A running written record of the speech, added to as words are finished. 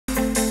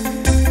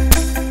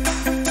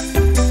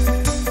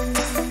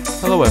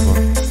Hello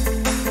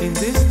everyone, in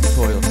this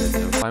tutorial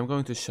video I'm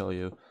going to show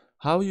you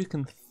how you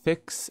can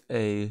fix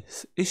a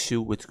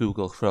issue with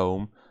Google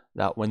Chrome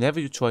that whenever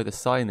you try to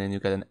sign in you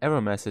get an error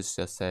message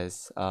that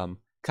says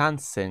can't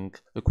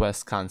sync,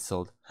 request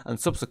cancelled, and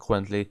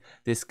subsequently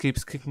this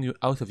keeps kicking you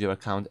out of your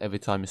account every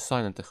time you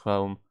sign into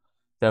Chrome,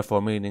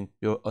 therefore meaning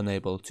you're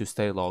unable to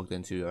stay logged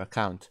into your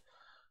account.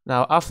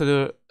 Now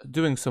after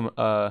doing some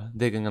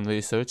digging and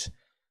research,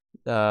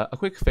 a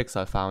quick fix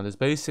I found is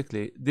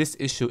basically this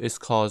issue is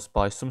caused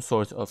by some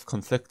sort of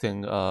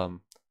conflicting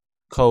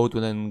code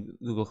within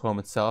Google Chrome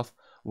itself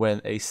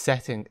when a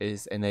setting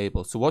is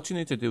enabled. So what you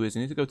need to do is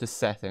you need to go to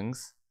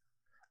settings.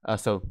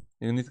 So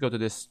you need to go to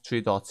this three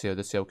dots here,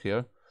 this yoke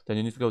here. Then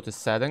you need to go to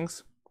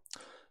settings.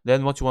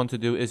 Then what you want to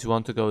do is you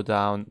want to go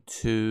down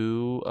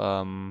to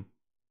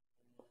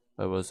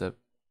where was it?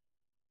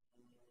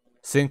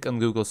 Sync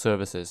and Google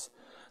Services.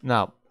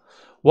 Now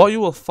what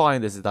you will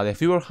find is that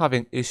if you are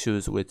having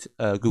issues with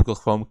Google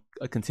Chrome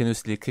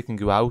continuously kicking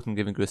you out and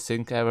giving you a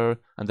sync error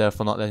and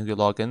therefore not letting you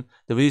log in,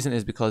 the reason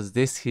is because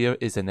this here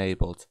is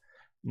enabled.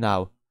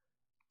 Now,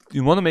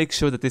 you want to make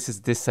sure that this is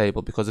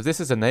disabled, because if this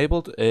is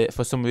enabled,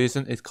 for some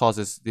reason it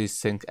causes these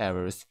sync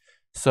errors.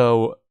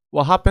 So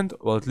what happened,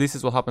 well at least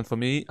this will happen for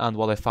me, and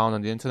what I found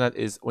on the internet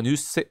is when you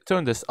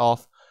turn this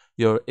off,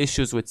 your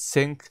issues with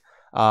sync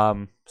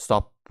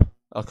stop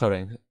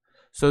occurring.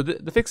 So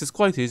the fix is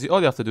quite easy.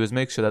 All you have to do is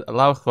make sure that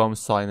allow Chrome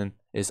sign-in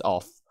is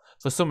off.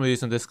 For some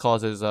reason this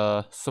causes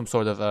some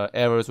sort of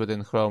errors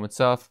within Chrome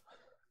itself.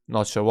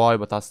 Not sure why,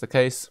 but that's the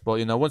case. But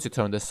you know, once you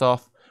turn this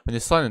off, when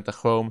you sign into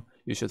Chrome,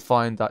 you should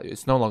find that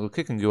it's no longer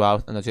kicking you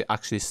out and that you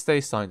actually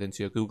stay signed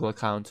into your Google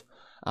account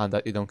and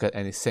that you don't get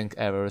any sync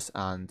errors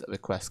and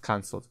requests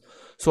cancelled.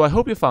 So I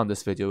hope you found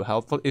this video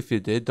helpful. If you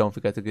did, don't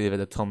forget to give it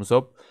a thumbs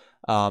up.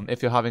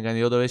 If you're having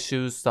any other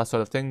issues, that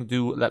sort of thing,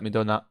 do let me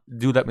know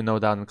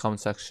down in the comment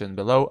section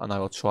below, and I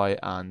will try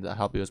and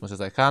help you as much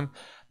as I can.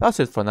 That's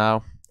it for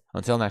now.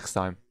 Until next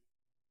time.